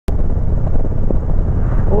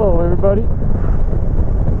everybody.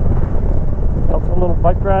 Out for a little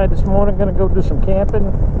bike ride this morning. Gonna go do some camping.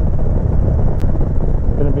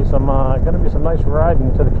 Gonna be some nice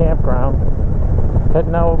riding to the campground.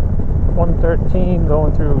 Heading out 113,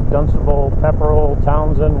 going through Dunstable, Pepperell,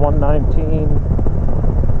 Townsend, 119,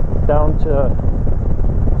 down to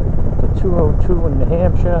 202 in New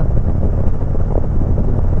Hampshire,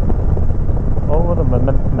 over to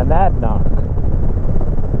Monadnock.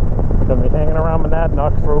 Gonna be hanging around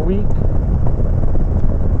Monadnock for a week.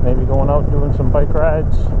 Maybe going out doing some bike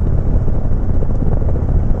rides.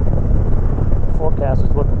 Forecast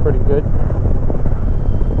is looking pretty good.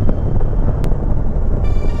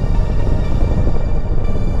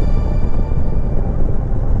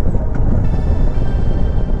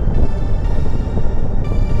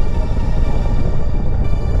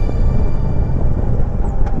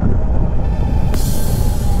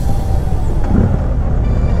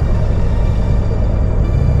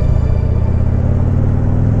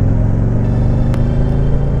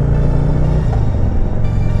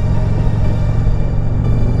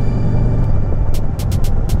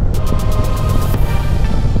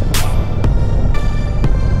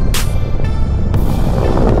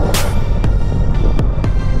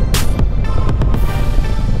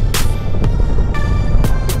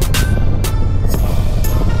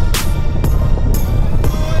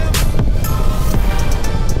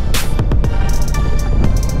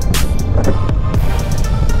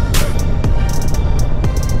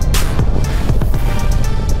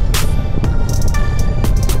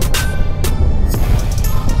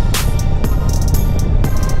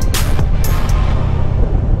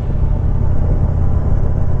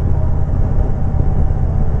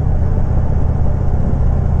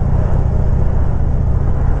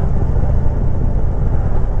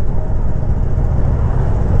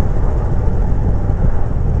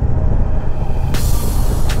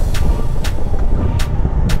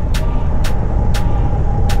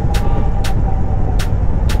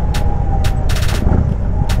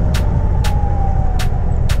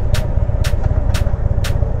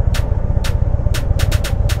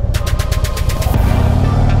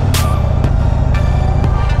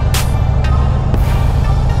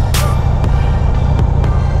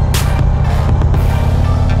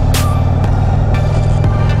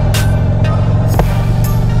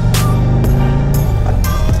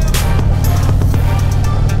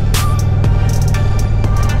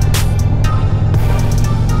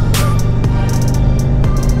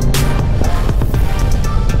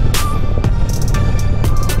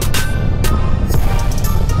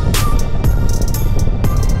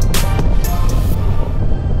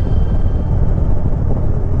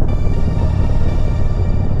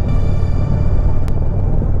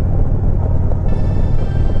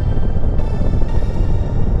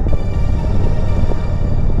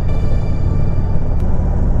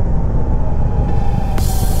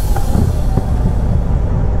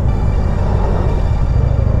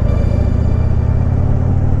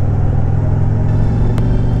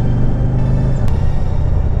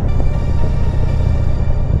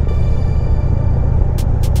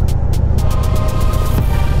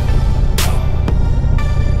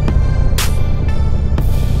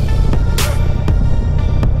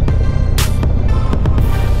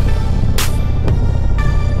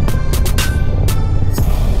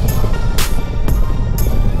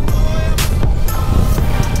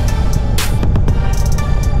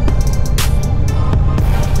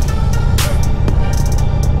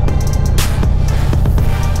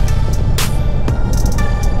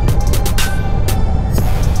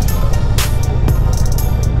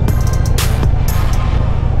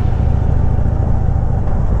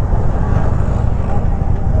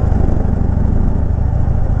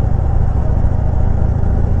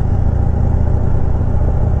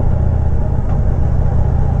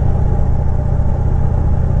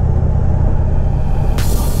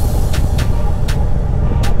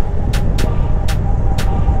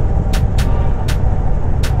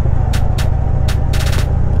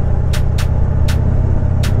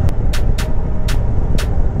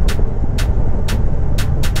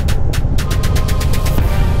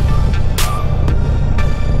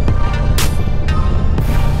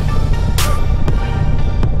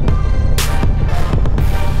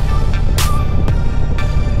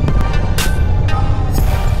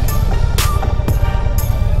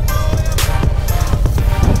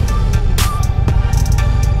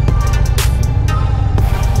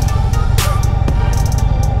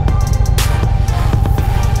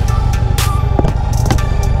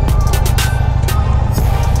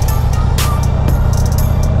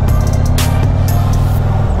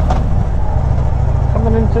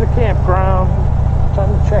 To the campground.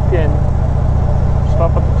 Time to check in.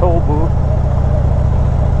 Stop at the toll booth.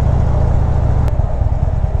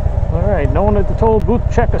 Alright, no one at the toll booth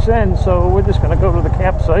to check us in, so we're just going to go to the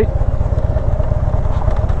campsite.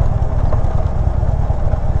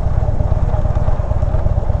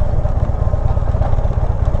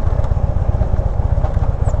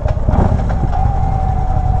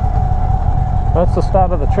 That's the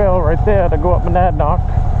start of the trail right there to go up Monadnock.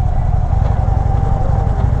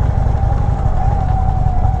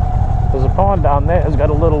 There's a pond down there. It's got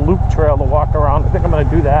a little loop trail to walk around. I think I'm going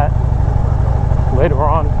to do that later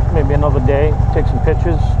on, maybe another day, take some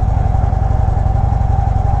pictures.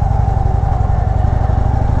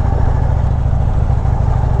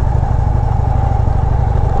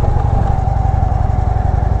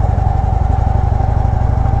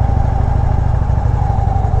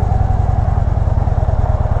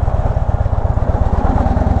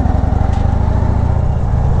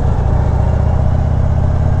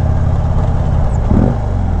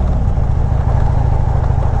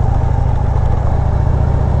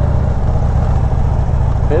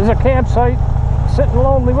 There's a campsite sitting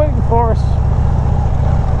lonely waiting for us.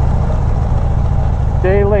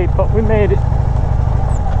 Day late, but we made it.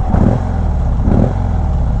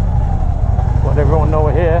 Let everyone know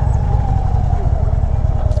we're here.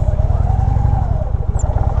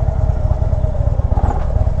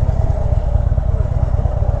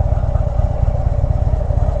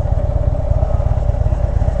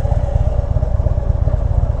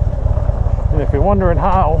 And if you're wondering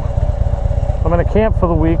how I'm going to camp for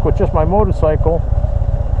the week with just my motorcycle,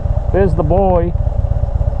 there's the boy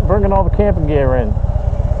bringing all the camping gear in.